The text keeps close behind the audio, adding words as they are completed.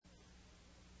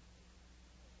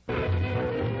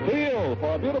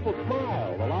for a beautiful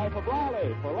smile, the life of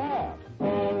Riley for laughs.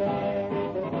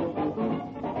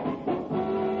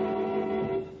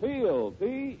 Teal,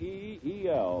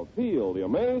 T-E-E-L, Teal, the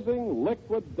amazing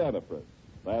liquid dentifrice.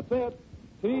 That's it,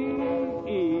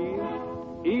 T-E-E-L.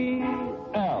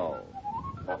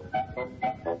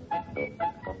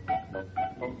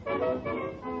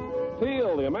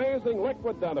 Teal, the amazing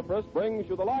liquid dentifrice, brings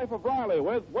you the life of Riley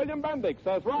with William Bendix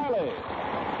as Riley.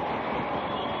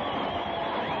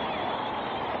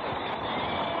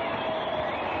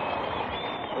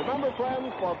 Remember,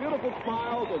 friends, for beautiful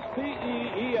smiles, it's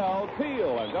T-E-E-L,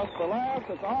 Teal. And just for laughs,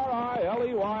 it's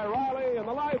R-I-L-E-Y, Riley, in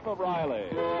the life of Riley.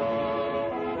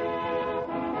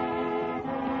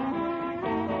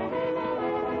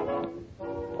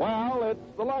 Well,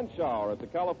 it's the lunch hour at the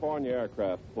California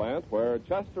Aircraft Plant where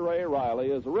Chester A.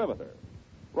 Riley is a riveter.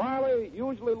 Riley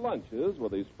usually lunches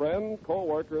with his friend,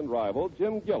 co-worker, and rival,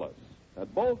 Jim Gillis.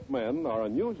 And both men are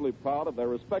unusually proud of their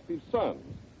respective sons.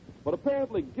 But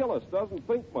apparently Gillis doesn't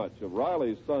think much of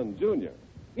Riley's son, Junior.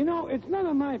 You know, it's none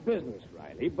of my business,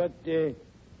 Riley, but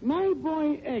my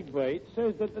boy Egbert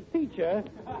says that the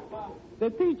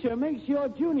teacher makes your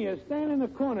Junior stand in the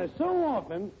corner so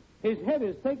often his head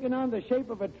is taken on the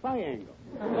shape of a triangle.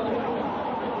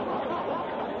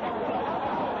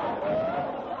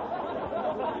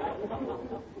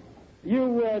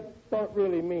 You don't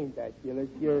really mean that, Gillis.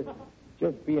 You're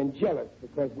just being jealous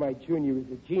because my Junior is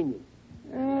a genius.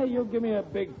 You give me a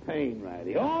big pain,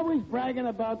 Riley. Always bragging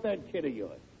about that kid of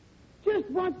yours. Just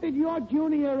what did your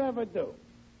Junior ever do?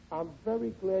 I'm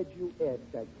very glad you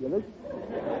asked that, Gillis.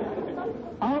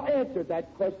 I'll answer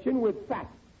that question with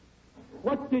facts.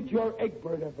 What did your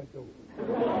Egbert ever do?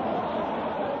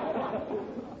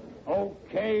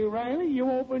 Okay, Riley,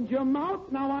 you opened your mouth.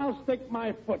 Now I'll stick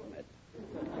my foot in it.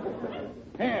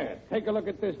 Here, take a look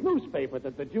at this newspaper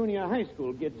that the junior high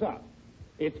school gets out.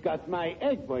 It's got my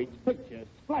Egbert's picture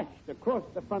splashed across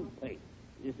the front page.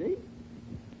 You see?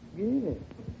 Yeah.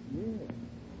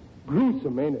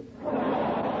 Gruesome, ain't it?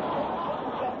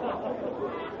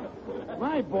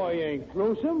 My boy ain't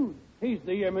gruesome. He's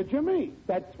the image of me.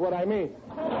 That's what I mean.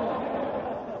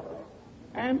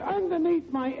 And underneath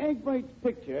my Egbert's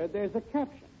picture, there's a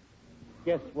caption.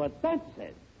 Guess what that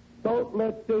says? Don't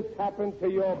let this happen to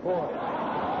your boy.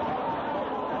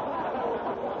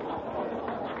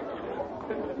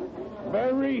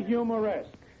 Very humoresque.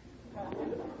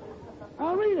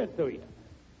 I'll read it to you.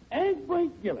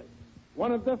 Egbert Gillis,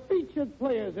 one of the featured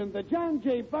players in the John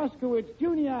J. Boskowitz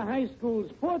Junior High School's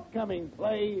forthcoming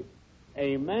play,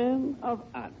 A Man of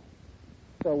Honor.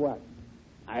 So what?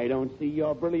 I don't see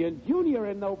your brilliant Junior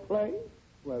in no play.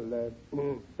 Well,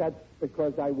 that's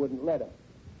because I wouldn't let him.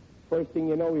 First thing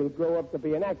you know, he'll grow up to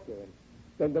be an actor, and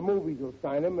then the movies will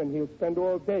sign him, and he'll spend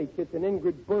all day kissing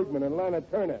Ingrid Bergman and Lana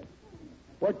Turner.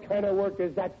 What kind of work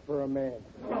is that for a man?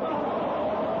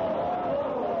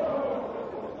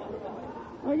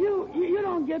 Well, you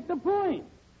don't get the point.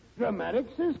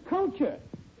 Dramatics is culture.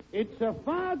 It's a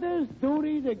father's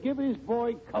duty to give his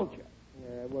boy culture.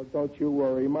 Yeah, well, don't you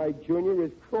worry. My Junior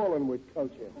is crawling with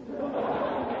culture.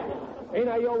 Ain't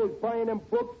I always buying him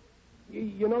books?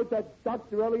 You know that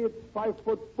Dr. Eliot's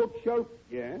 5-foot bookshelf?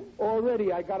 Yeah?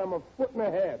 Already I got him a foot and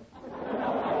a half.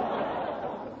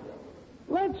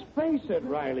 Let's face it,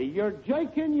 Riley, you're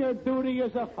jerking your duty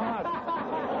as a father.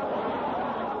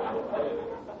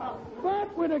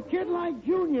 But with a kid like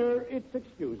Junior, it's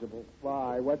excusable.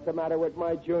 Why, what's the matter with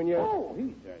my Junior? Oh,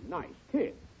 he's a nice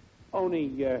kid.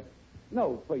 Only,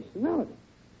 no personality.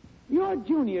 Your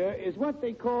Junior is what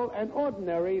they call an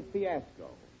ordinary fiasco.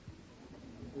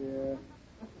 Yeah.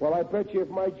 Well, I bet you if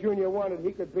my Junior wanted,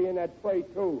 he could be in that play,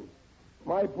 too.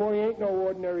 My boy ain't no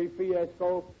ordinary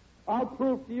fiasco. I'll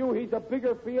prove to you he's a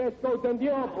bigger fiasco than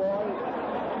your boy.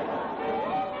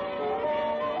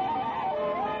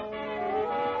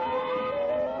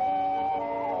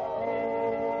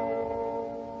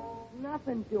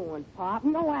 Nothing doing, Pop.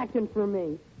 No acting for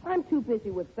me. I'm too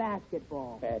busy with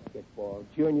basketball. Basketball.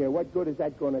 Junior, what good is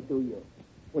that going to do you?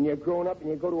 When you're grown up and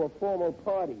you go to a formal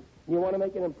party and you want to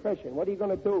make an impression, what are you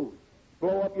going to do?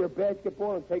 Blow up your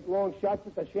basketball and take long shots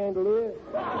at the chandelier?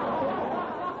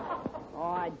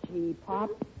 Aw, gee, Pop.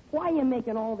 Why are you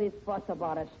making all this fuss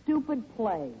about a stupid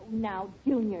play? Now,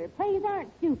 Junior, plays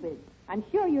aren't stupid. I'm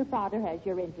sure your father has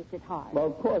your interest at heart. Well,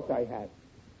 of course I have.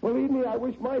 Believe me, I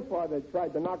wish my father had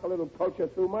tried to knock a little culture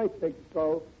through my thick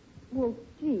skull. Well,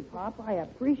 gee, Pop, I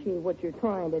appreciate what you're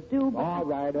trying to do, but... All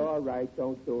right,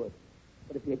 don't do it.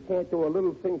 But if you can't do a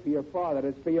little thing for your father,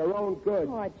 it's for your own good.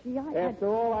 Oh, gee, After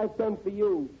all I've done for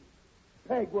you.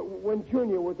 Peg, when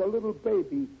Junior was a little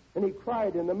baby and he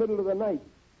cried in the middle of the night,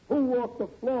 who walked the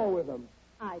floor with him?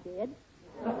 I did.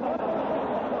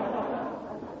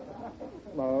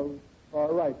 No,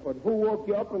 all right, but who woke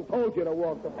you up and told you to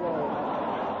walk the floor?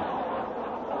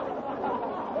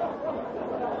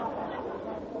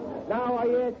 Now I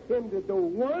asked him to do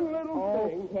one little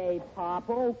thing. Okay, Pop,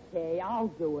 okay, I'll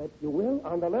do it. You will?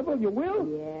 On the level, you will?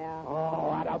 Yeah.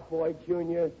 Oh, attaboy,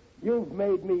 Junior. You've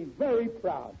made me very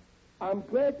proud. I'm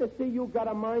glad to see you got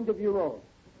a mind of your own.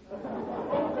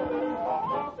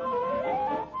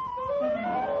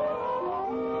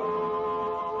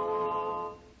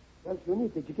 Well, Junior,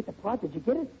 did you get the part? Did you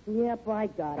get it? Yep, I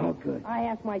got it. Oh, good. I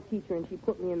asked my teacher, and she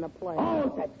put me in the play.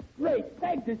 Oh, that's great.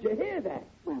 Meg, did you hear that?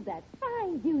 Well, that's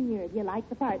fine, Junior. Do you like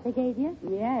the part they gave you?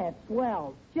 Yeah, it's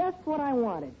swell. Just what I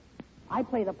wanted. I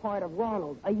play the part of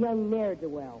Ronald, a young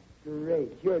ne'er-do-well.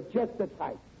 Great. You're just the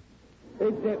type.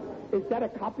 Is that a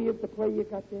copy of the play you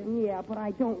got there? Yeah, but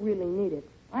I don't really need it.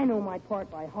 I know my part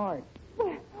by heart.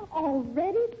 Well,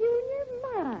 already, Junior?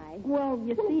 My. Well,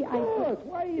 you see, Of course.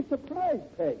 Why are you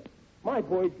surprised, Peg? My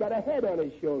boy's got a head on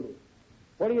his shoulders.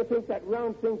 What do you think that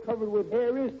round thing covered with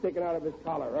hair is sticking out of his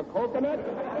collar? A coconut?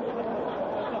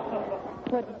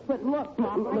 But look,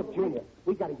 Pop. Look, Junior,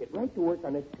 we got to get right to work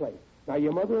on this play. Now,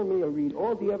 your mother and me will read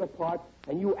all the other parts,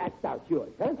 and you act out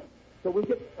yours, huh? So we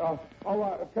get... come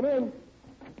in.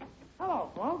 Hello,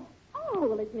 Pop. Oh,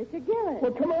 well, it's Mr. Gillis.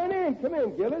 Well, come on in. Come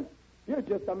in, Gillis. You're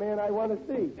just the man I want to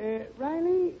see.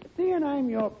 Riley, seeing I'm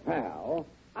your pal,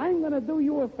 I'm going to do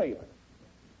you a favor.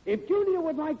 If Junior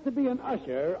would like to be an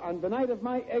usher on the night of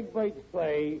my Egg Bites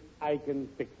play, I can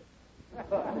fix it.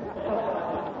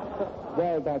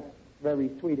 Well, that's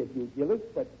very sweet of you, Gillis,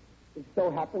 but it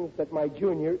so happens that my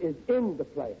Junior is in the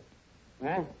play.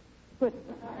 Huh? But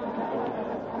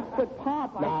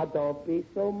Pop, Now, don't be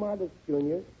so modest,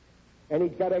 Junior. And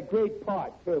he's got a great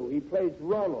part, too. He plays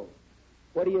Ronald.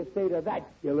 What do you say to that,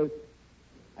 Gillis?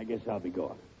 I guess I'll be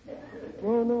going.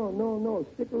 No.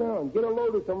 Stick around. Get a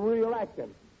load of some real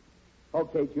acting.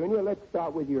 Okay, Junior, let's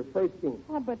start with your first scene.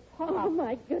 Oh, but Pop... Oh,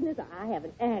 my goodness, I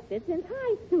haven't acted since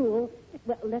high school.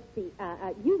 Well, let's see.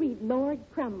 You read Lord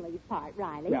Crumley's part,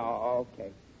 Riley. Yeah,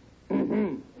 okay.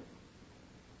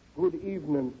 Good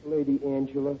evening, Lady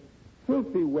Angela.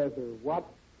 Filthy weather, what?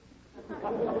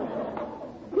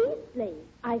 Beastly.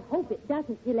 I hope it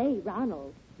doesn't delay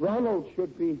Ronald. Ronald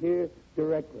should be here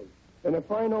directly. And if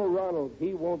I know Ronald,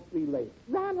 he won't be late.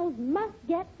 Ronald must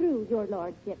get through, your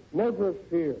lordship. Never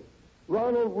fear.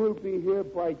 Ronald will be here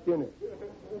by dinner.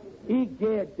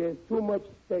 Egad, there's too much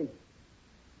steak.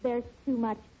 There's too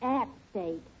much at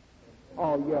stake.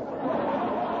 Oh, yeah.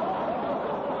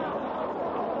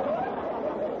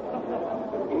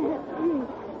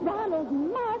 Ronald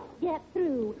must get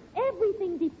through.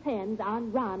 Everything depends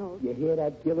on Ronald. You hear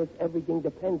that, Gillis? Everything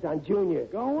depends on Junior.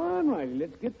 Go on, Riley.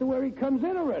 Let's get to where he comes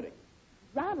in already.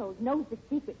 Ronald knows the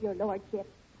secret, your lordship.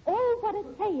 Oh, what a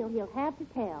tale he'll have to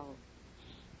tell.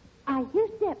 I hear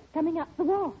steps coming up the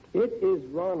walk. It is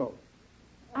Ronald.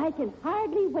 I can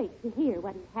hardly wait to hear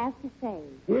what he has to say.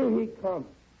 Here he comes.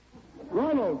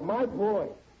 Ronald, my boy.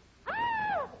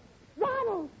 Ah!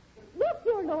 Ronald! Look,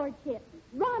 your lordship.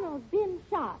 Ronald's been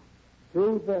shot.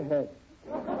 Through the head.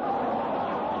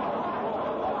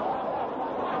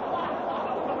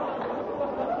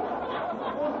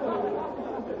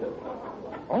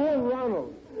 Oh,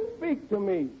 Ronald, speak to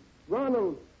me.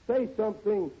 Ronald, say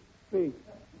something. Speak.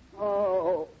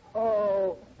 Oh,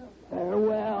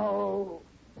 farewell.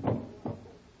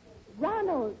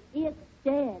 Ronald is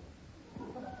dead.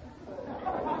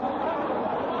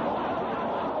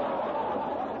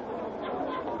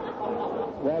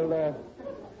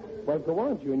 Well, go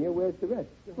on, Junior. Where's the rest?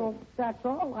 Well, that's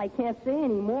all. I can't say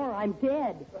any more. I'm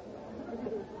dead.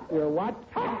 You're what?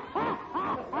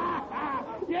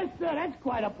 Yes, sir. That's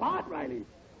quite a part, Riley.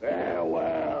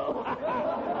 Farewell.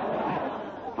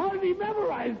 How did he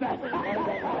memorize that? Wait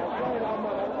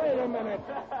a minute.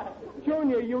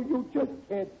 Junior, you just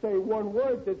can't say one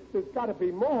word. There's got to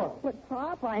be more. But,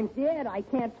 Pop, I'm dead. I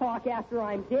can't talk after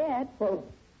I'm dead. Well,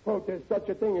 there's such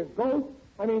a thing as ghosts?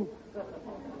 I mean,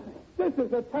 this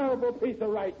is a terrible piece of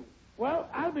writing. Well,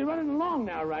 I'll be running along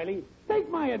now, Riley. Take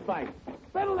my advice.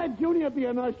 Better let Junior be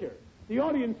an usher. The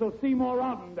audience will see more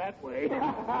of him that way.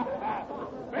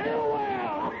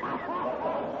 Farewell!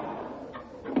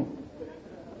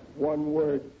 One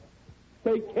word.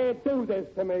 They can't do this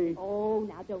to me. Oh,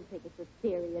 now don't take it so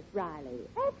serious, Riley.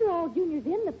 After all, Junior's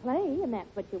in the play, and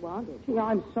that's what you wanted. Gee,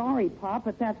 I'm sorry, Pop,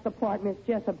 but that's the part Miss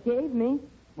Jessup gave me.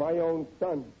 My own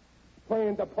son,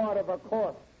 playing the part of a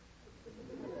corpse.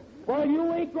 Well,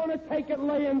 you ain't going to take it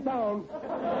laying down.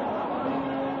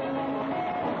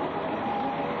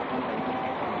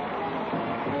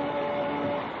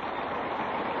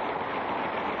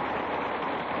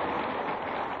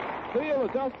 Steele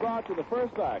has just brought you the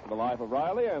first act of The Life of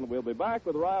Riley, and we'll be back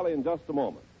with Riley in just a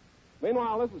moment.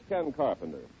 Meanwhile, this is Ken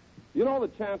Carpenter. You know the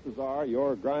chances are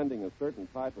you're grinding a certain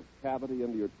type of cavity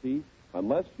into your teeth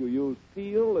unless you use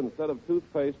peel instead of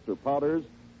toothpaste or powders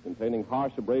containing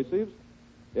harsh abrasives?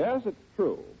 Yes, it's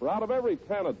true. For out of every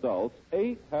 10 adults,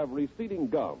 8 have receding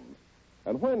gums.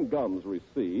 And when gums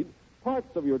recede,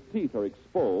 parts of your teeth are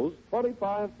exposed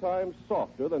 25 times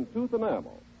softer than tooth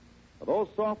enamel. Now, those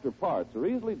softer parts are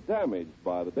easily damaged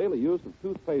by the daily use of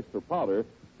toothpaste or powder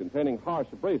containing harsh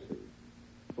abrasives.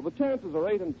 So the chances are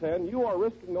 8 in 10 you are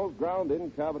risking those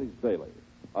ground-in cavities daily,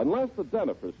 unless the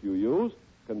dentifrice you use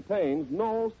contains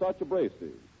no such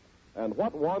abrasives. And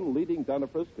what one leading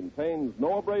dentifrice contains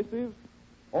no abrasives?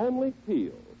 Only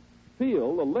Peel.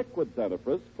 Peel, the liquid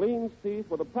dentifrice, cleans teeth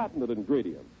with a patented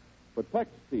ingredient,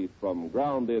 protects teeth from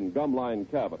ground-in gum-line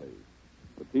cavities.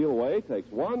 The Peel way takes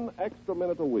 1 extra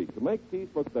minute a week to make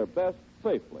teeth look their best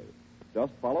safely.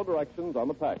 Just follow directions on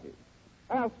the package.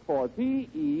 Ask for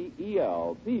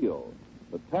T-E-E-L, Peel,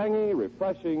 the tangy,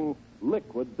 refreshing,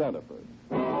 liquid dentifrice.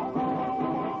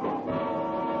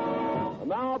 And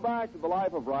now back to The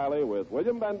Life of Riley with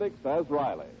William Bendix as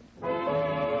Riley.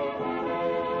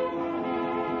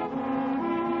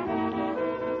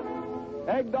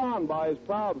 Egged on by his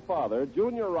proud father,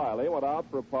 Junior Riley went out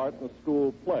for a part in a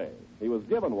school play. He was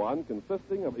given one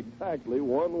consisting of exactly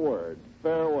one word,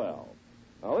 farewell.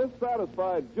 Now, this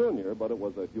satisfied Junior, but it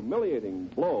was a humiliating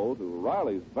blow to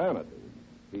Riley's vanity.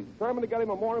 He's determined to get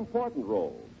him a more important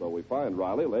role, so we find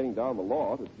Riley laying down the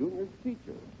law to Junior's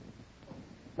teacher.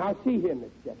 Now, see here,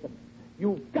 Miss Jessup.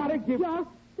 You've got to give... Just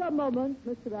a moment,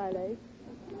 Mr. Riley.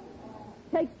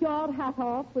 Take your hat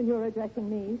off when you're addressing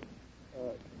me.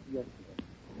 Yes, sir.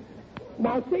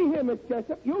 Now, see here, Miss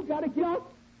Jessup. You've got to give...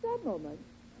 Just a moment.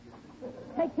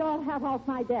 Take your hat off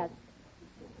my desk.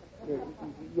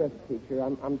 Yes, teacher.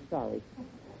 I'm sorry.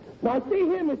 Now, see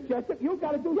here, Miss Jessup. You've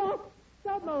got to do...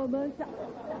 Just a moment.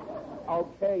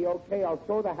 Okay. I'll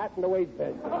throw the hat in the waste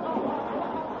bin.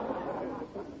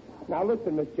 Now,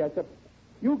 listen, Miss Jessup.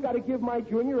 You've got to give my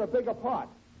Junior a bigger part.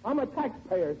 I'm a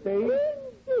taxpayer, see?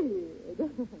 Indeed.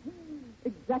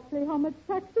 Exactly how much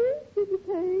taxes did you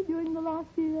pay during the last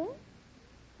year?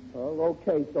 Oh,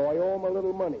 okay, so I owe him a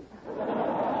little money.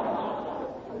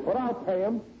 But I'll pay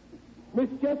him. Miss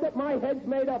Jessup, my head's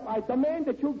made up. I demand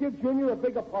that you give Junior a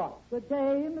bigger part. Good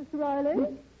day, Mr. Riley.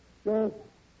 Now,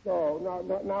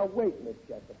 wait, Miss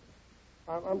Jessup.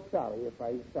 I'm sorry if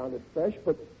I sounded fresh,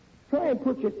 but try and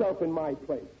put yourself in my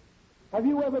place. Have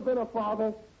you ever been a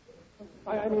father?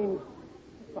 I mean,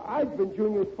 I've been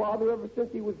Junior's father ever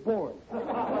since he was born.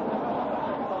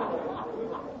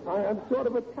 I'm sort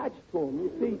of attached to him.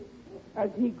 You see,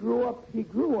 as he grew up, he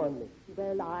grew on me.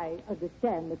 Well, I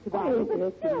understand, Mr. I Riley, ain't but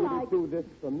asking still you to do this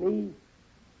for me.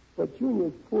 But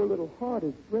Junior's poor little heart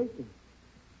is breaking.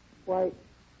 Why,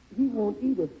 he won't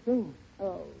eat a thing.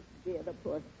 Oh, dear, the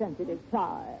poor sensitive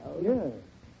child. Yeah.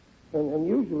 And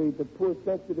usually the poor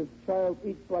sensitive child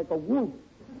eats like a wolf.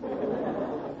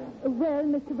 Well,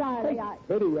 Mr. Riley, Take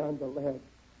pity on the lad.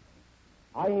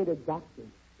 I ain't a doctor,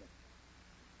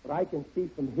 but I can see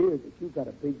from here that you got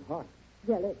a big heart.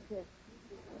 Well, it's...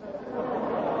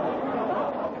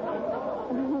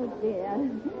 Oh, dear.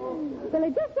 Well,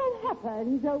 it just so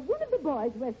happens one of the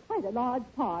boys who has quite a large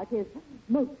part is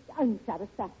most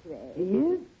unsatisfactory. He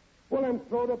is? Well, then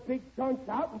throw the big chunks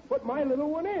out and put my little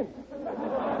one in.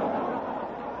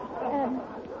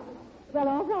 Well,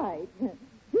 all right.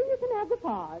 Junior can have the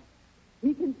part.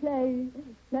 He can play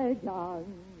John.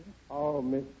 Oh,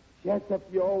 Miss Jessup,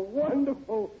 you're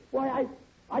wonderful. Why,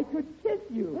 I could kiss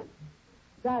you.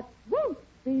 That won't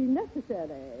be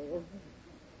necessary.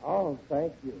 Oh,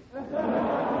 thank you.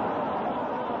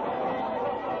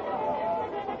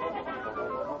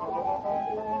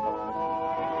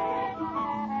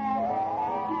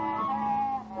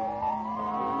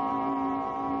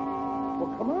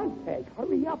 Well, come on, Peg.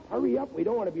 Hurry up. We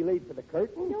don't want to be late for the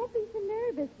curtain. Don't be so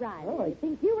nervous, Riley. Oh, I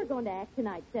think you were going to act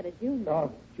tonight instead of Junior.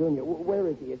 Oh, Junior, where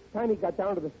is he? It's time he got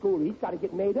down to the school. He's got to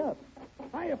get made up.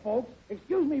 Hiya, folks.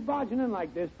 Excuse me barging in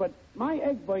like this, but my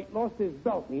egg bite lost his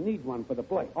belt, and he needs one for the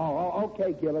play. Oh,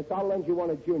 okay, Gillis. I'll lend you one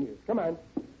of Junior's. Come on.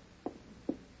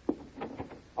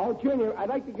 Oh, Junior, I'd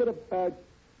like to get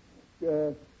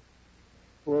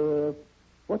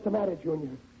what's the matter,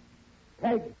 Junior?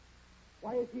 Peg,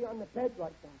 why is he on the bed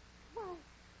like that?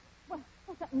 Why,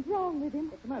 something's wrong with him.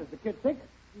 What's the matter? Is the kid sick?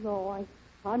 No,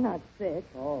 I'm not sick.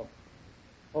 Oh,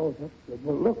 that's good.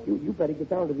 Well, look, you better get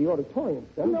down to the auditorium,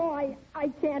 son. No, I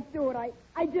can't do it.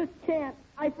 I just can't.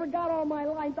 I forgot all my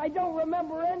lines. I don't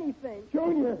remember anything.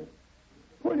 Junior,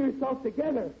 pull yourself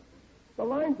together. The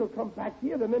lines will come back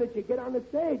here the minute you get on the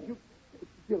stage.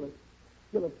 Gillis,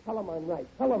 tell him I'm right.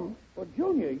 Tell him. Well,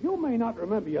 Junior, you may not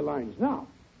remember your lines now,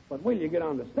 but will you get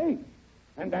on the stage?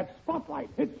 And that spotlight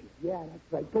hits you. Yeah,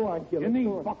 that's right. Go on, Gillis. Your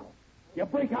knees buckle. You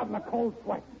break out in a cold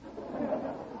sweat.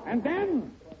 And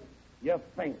then you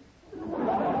faint.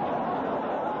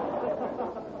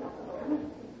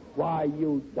 Why,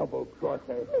 you double-crosser.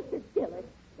 Mr. Gillis,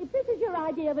 if this is your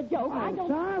idea of a joke, I I'm don't...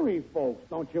 sorry, folks.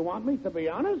 Don't you want me to be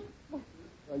honest?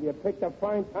 Well, you picked a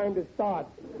fine time to start.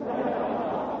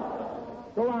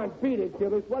 Go on, beat it,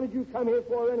 Gillis. What did you come here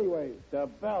for anyway? The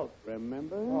belt,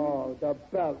 remember? Oh, the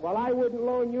belt. Well, I wouldn't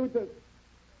loan you to...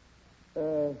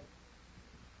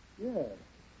 Yeah.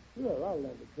 Sure, I'll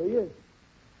lend it to you.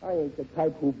 I ain't the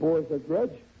type who bores a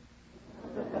grudge.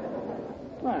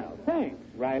 Well, thanks,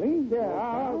 Riley. Yeah,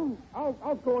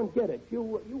 I'll go and get it.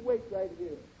 You wait right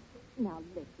here. Now,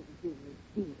 listen, Junior,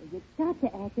 dear, you've got to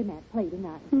act in that play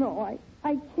tonight. No,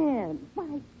 I can't.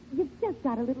 Why, you've just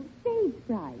got a little stage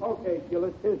fright. Okay,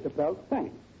 Gillis, here's the belt.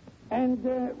 Thanks. And,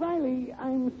 Riley,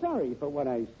 I'm sorry for what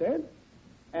I said,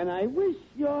 and I wish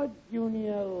your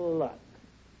Junior luck.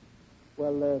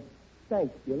 Well,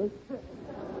 thanks, Gillis.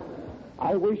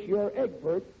 I wish your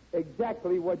Egbert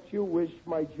exactly what you wish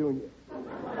my Junior.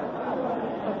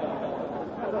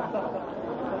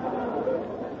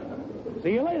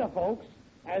 See you later, folks.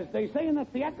 As they say in the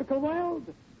theatrical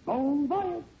world, bon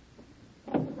voyage.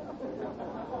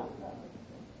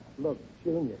 Look,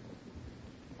 Junior,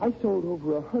 I sold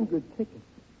over 100 tickets.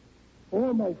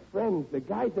 All my friends, the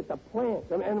guys at the plant,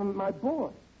 and my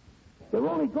boss. They're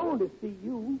only going to see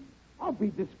you. I'll be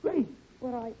disgraced.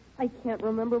 But I can't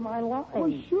remember my lines.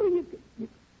 Well, sure you can.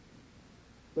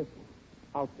 Listen,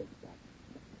 I'll fix that.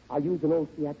 I'll use an old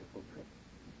theatrical trick.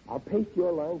 I'll paste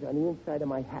your lines on the inside of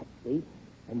my hat, see?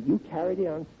 And you carry it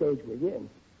on stage with you, and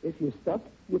if you're stuck,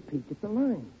 you peek at the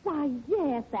line. Why,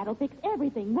 yes, that'll fix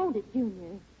everything, won't it,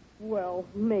 Junior? Well,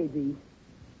 maybe.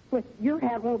 But your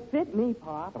hat won't fit me,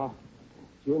 Pop. Oh,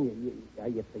 Junior, are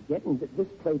you forgetting that this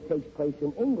play takes place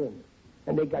in England,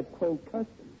 and they got quaint customs?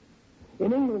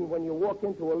 In England, when you walk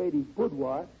into a lady's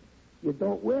boudoir, you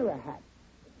don't wear a hat.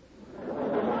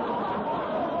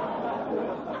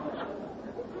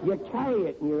 You carry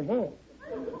it in your hand.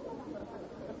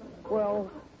 Well,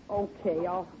 okay,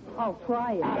 I'll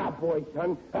try it. Ah, boy,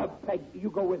 son. Peg, you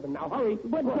go with them now. Hurry.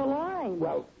 But the line.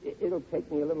 Well, it'll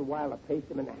take me a little while to paste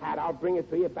them in the hat. I'll bring it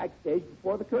to you backstage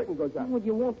before the curtain goes up. Well,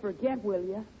 you won't forget, will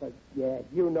you? But, yeah,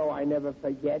 you know I never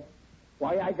forget.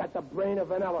 Why, I got the brain of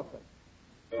an elephant.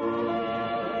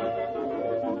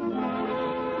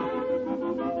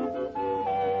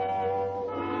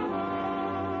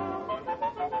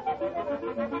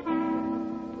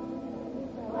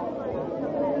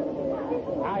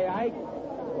 Hi, Ike.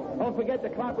 Don't forget to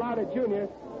clap louder, Junior.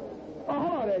 Oh,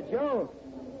 hello there, Joe.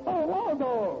 Oh,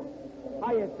 Waldo.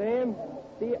 Hiya, Sam.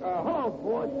 See, hello,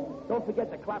 boss. Don't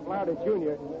forget to clap louder,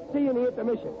 Junior. See you in the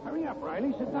intermission. Hurry up,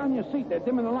 Riley. Sit down in your seat. They're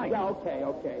dimming the lights. Yeah,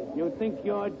 okay. You think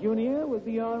your Junior would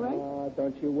be all right?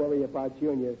 Don't you worry about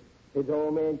Junior. His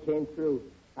old man came through.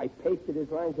 I pasted his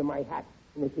lines in my hat,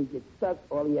 and if he gets stuck,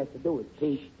 all he has to do is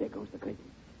peek. There goes the curtain.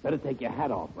 Better take your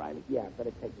hat off, Riley. Yeah,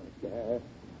 better take my...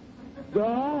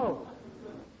 Go!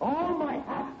 Oh, my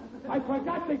hat! I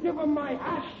forgot to give him my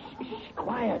hat! Shh,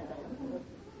 quiet.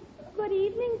 Good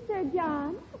evening, Sir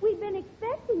John. We've been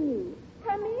expecting you.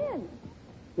 Come in.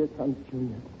 Here comes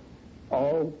Junior.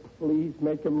 Oh, please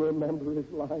make him remember his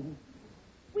lines.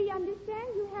 We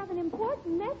understand you have an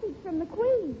important message from the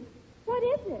Queen. What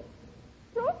is it?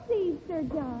 Proceed, Sir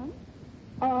John.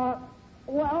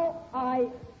 Well, I...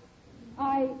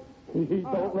 He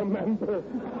don't remember.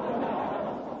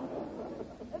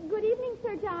 Good evening,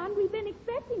 Sir John. We've been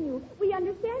expecting you. We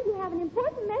understand you have an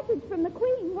important message from the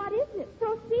Queen. What is it?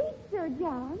 Proceed, Sir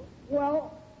John.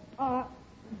 Well,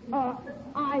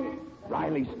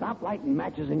 Riley, stop lighting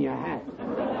matches in your hat.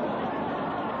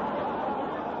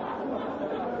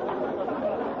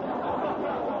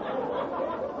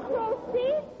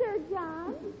 Proceed, Sir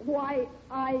John. why,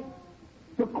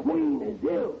 The Queen is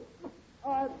ill.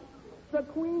 the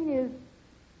Queen is,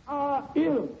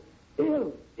 Ill.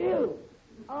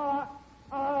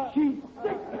 She's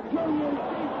sick, Junior.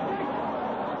 She's sick.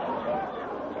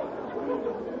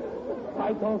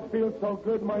 I don't feel so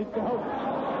good myself.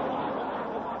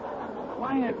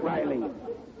 Quiet, Riley.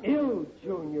 Ill,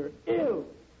 Junior. Ill.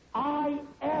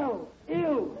 I-L.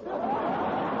 Ill.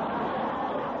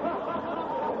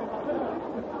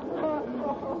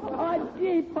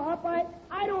 gee, Pop,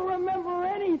 I don't remember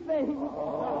anything.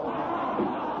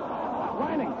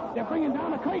 Riley, they're bringing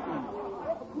down the curtain.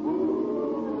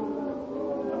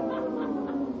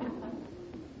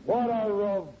 What a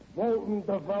revolt golden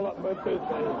development this is.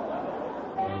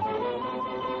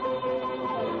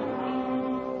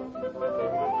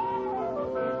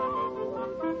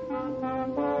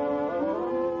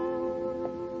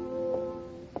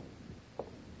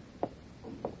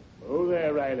 Oh,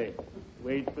 there, Riley.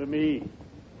 Wait for me.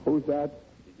 Who's that?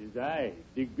 It is I,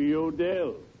 Digby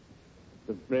Odell,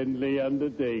 the friendly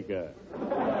undertaker.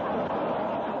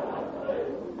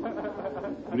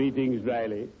 Greetings,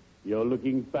 Riley. You're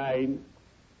looking fine.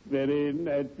 Very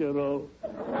natural.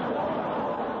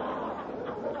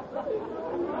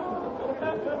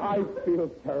 I feel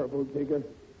terrible, Digger.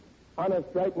 Honest,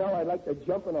 right now I'd like to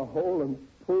jump in a hole and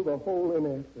pull the hole in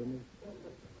after me.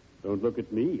 Don't look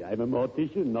at me. I'm a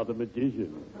mortician, not a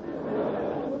magician.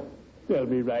 Tell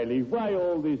me, Riley, why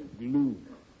all this gloom?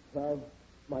 Well,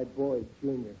 my boy,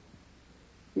 Junior,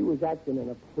 he was acting in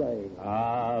a play.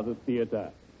 Ah, the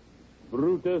theater.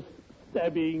 Brutus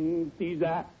stabbing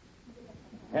Caesar.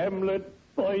 Hamlet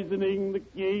poisoning the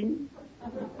king.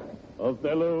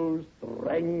 Othello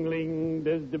strangling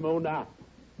Desdemona.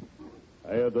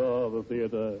 I adore the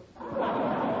theater.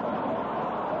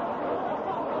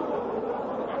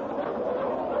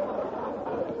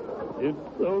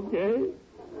 It's okay.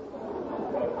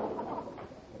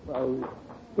 Well,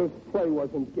 this play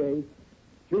wasn't gay.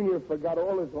 Junior forgot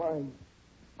all his lines.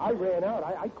 I ran out.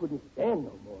 I couldn't stand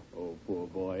no more. Oh, poor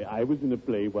boy. I was in a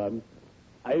play once.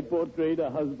 I portrayed a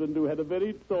husband who had a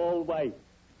very tall wife.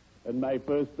 And my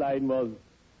first line was,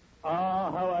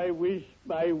 "Ah, how I wish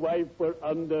my wife were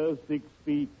under 6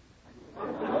 feet."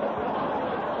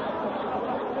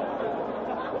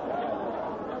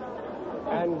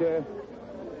 And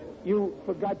you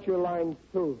forgot your lines,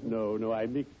 too. No, I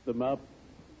mixed them up.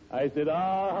 I said,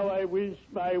 "Ah, how I wish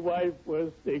my wife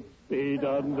was 6 feet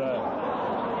under."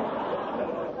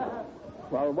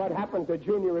 Well, what happened to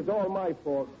Junior is all my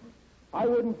fault. I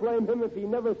wouldn't blame him if he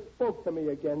never spoke to me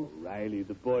again. Riley,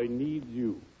 the boy needs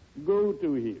you. Go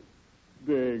to him.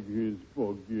 Beg his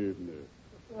forgiveness.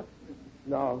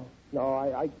 No,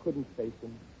 I couldn't face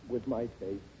him with my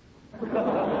face.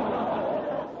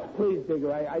 Please,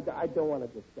 Digger, I don't want to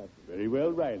discuss it. Very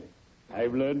well, Riley.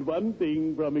 I've learned one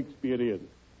thing from experience.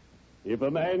 If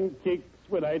a man kicks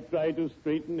when I try to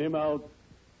straighten him out,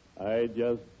 I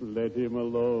just let him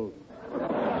alone.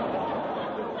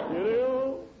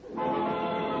 Cheerio.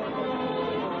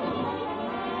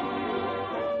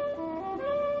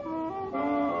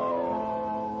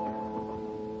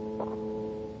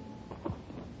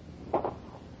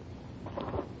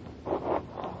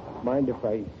 Mind if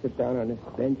I sit down on this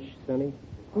bench, Sonny?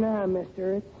 Nah,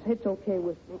 mister, it's okay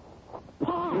with me.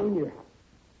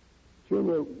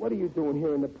 Junior, what are you doing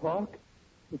here in the park?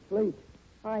 It's late.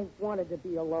 I wanted to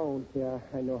be alone. Yeah,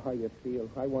 I know how you feel.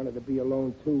 I wanted to be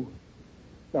alone, too.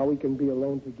 Now we can be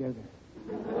alone together.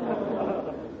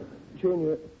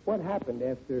 Junior, what happened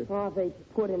after... Oh, they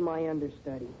put in my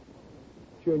understudy.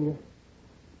 Junior,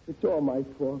 it's all my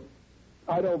fault.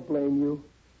 I don't blame you.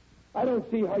 I don't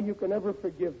see how you can ever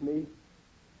forgive me.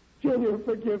 Junior,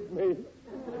 forgive me.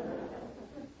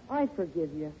 I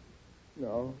forgive you.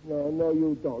 No,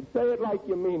 you don't. Say it like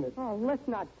you mean it. Oh, let's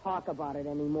not talk about it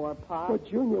anymore, Pop. But,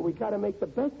 Junior, we got to make the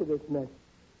best of this mess.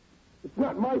 It's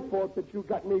not my fault that you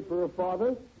got me for a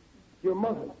father. Your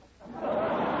mother.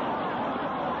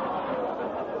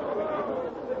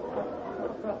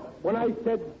 When I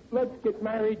said, let's get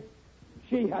married,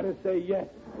 she had to say yes.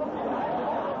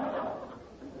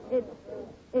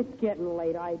 It's getting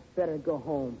late. I'd better go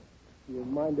home. Do you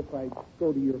mind if I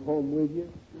go to your home with you?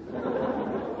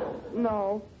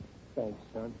 No. Thanks,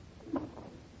 son.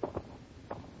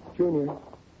 Junior,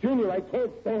 I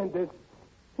can't stand this.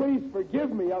 Please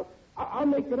forgive me. I'll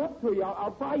make it up to you.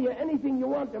 I'll buy you anything you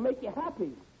want to make you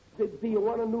happy. Do you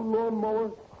want a new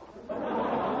lawnmower?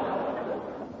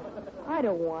 I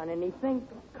don't want anything.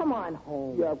 Come on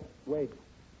home. Yeah, wait.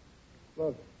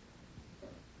 Look.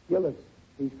 Gillis,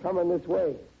 he's coming this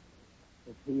way.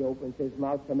 If he opens his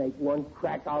mouth to make one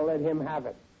crack, I'll let him have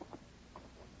it.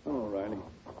 Hello, Riley.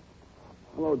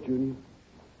 Hello, Junior.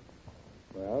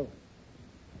 Well,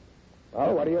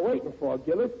 what are you waiting for,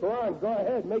 Gillis? Go on, go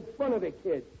ahead. Make fun of the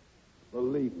kid.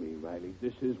 Believe me, Riley,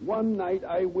 this is one night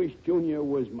I wish Junior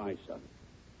was my son.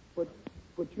 But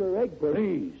you're Egbert.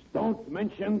 Please, don't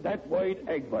mention that word,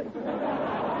 Egbert.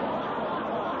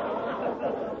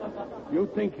 You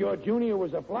think your Junior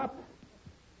was a flop?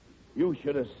 You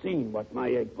should have seen what my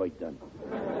Egbert done.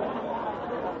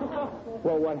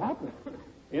 Well, what happened?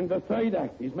 In the third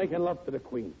act, he's making love to the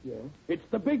Queen. Yeah? It's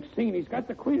the big scene. He's got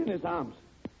the Queen in his arms.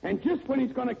 And just when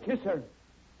he's going to kiss her,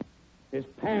 his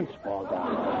pants fall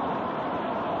down.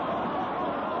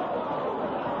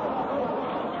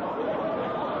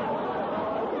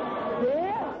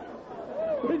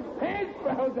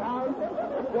 old house?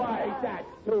 Why, that's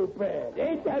too bad.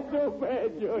 Ain't that too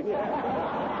bad, Junior?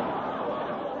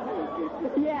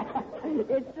 Yeah,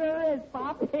 it sure is,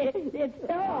 Pop. It's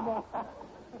terrible.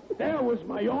 There was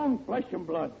my own flesh and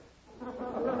blood.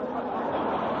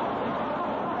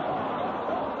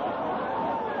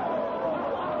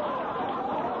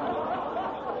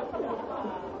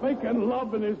 Making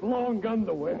love in his long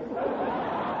underwear.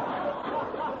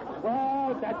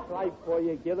 Well, that's life for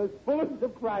you, Gillis. Full of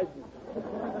surprises.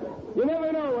 You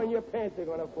never know when your pants are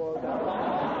going to fall down.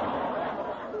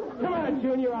 Come on,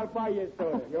 Junior, I'll buy you a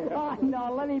soda. Oh,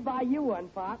 no, let me buy you one,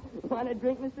 Pop. Want a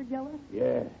drink, Mr. Gillis?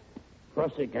 Yeah,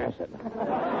 prussic acid.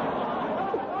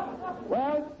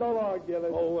 Well, so long,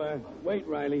 Gillis. Oh, wait,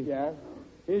 Riley. Yeah?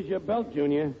 Here's your belt,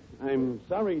 Junior. I'm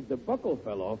sorry the buckle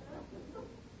fell off.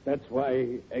 That's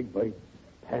why Egbight's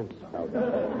pants fell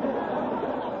down.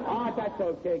 Ah, that's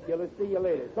okay, Gillis. See you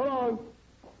later. So long.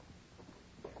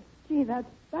 Gee, that's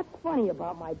funny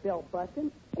about my belt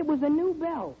busting. It was a new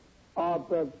belt. Oh,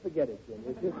 forget it,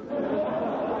 Junior. Just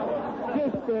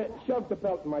shove the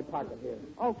belt in my pocket here.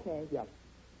 Okay. Yeah.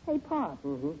 Hey, Pop.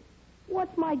 Mm-hmm.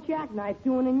 What's my jackknife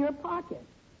doing in your pocket?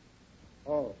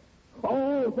 Oh,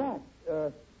 that.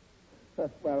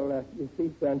 Well, you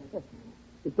see, son,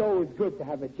 it's always good to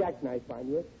have a jackknife on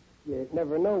you. You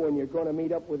never know when you're going to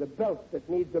meet up with a belt that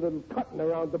needs a little cutting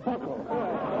around the buckle.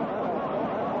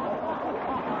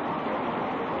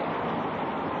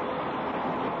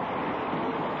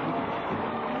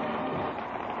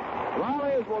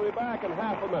 Riley's will be back in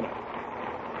half a minute.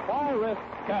 Why risk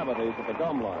cavities at the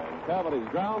gum line? Cavities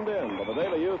ground in by the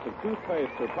daily use of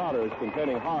toothpaste or powders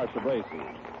containing harsh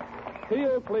abrasives.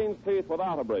 Teal cleans teeth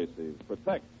without abrasives,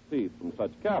 protects teeth from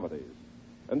such cavities.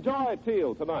 Enjoy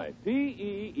Teal tonight.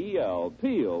 T-E-E-L,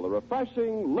 Teal, the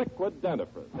refreshing liquid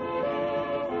dentifrice.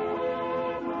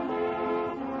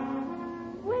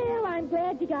 Well, I'm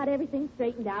glad you got everything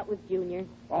straightened out with Junior.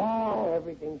 Oh,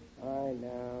 everything's fine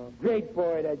now. Great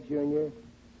boy, that Junior.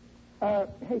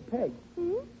 Hey, Peg.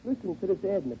 Listen to this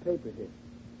ad in the paper here.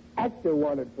 Actor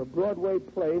wanted for Broadway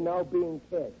play now being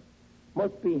cast.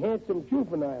 Must be handsome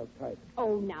juvenile type.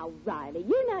 Oh, now, Riley,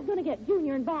 you're not going to get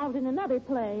Junior involved in another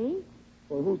play.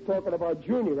 Well, who's talking about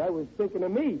Junior? I was thinking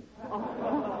of me.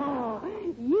 Oh,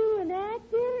 you an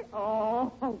actor?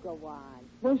 Oh, go on.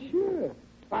 Well, sure.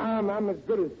 I'm as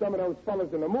good as some of those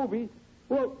fellas in the movies.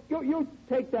 Well, you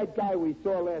take that guy we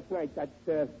saw last night,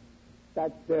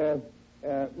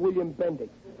 William Bendix.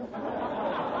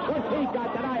 What's he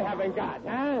got that I haven't got,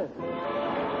 huh?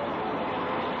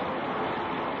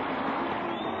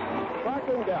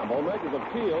 Procter & Gamble, makers of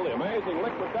Teal, the amazing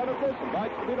liquid dentifrice,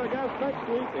 invites to be their guest next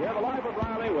week to hear the life of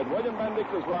Riley with William Bendix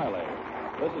as Riley.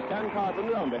 This is Ken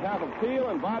Carpenter on behalf of Teal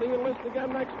inviting you to listen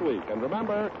again next week. And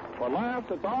remember, for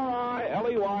laughs, it's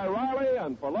R-I-L-E-Y, Riley,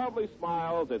 and for lovely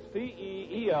smiles, it's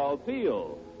T-E-E-L,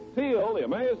 Teal. Teal, the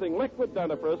amazing liquid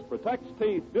dentifrice, protects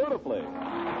teeth beautifully.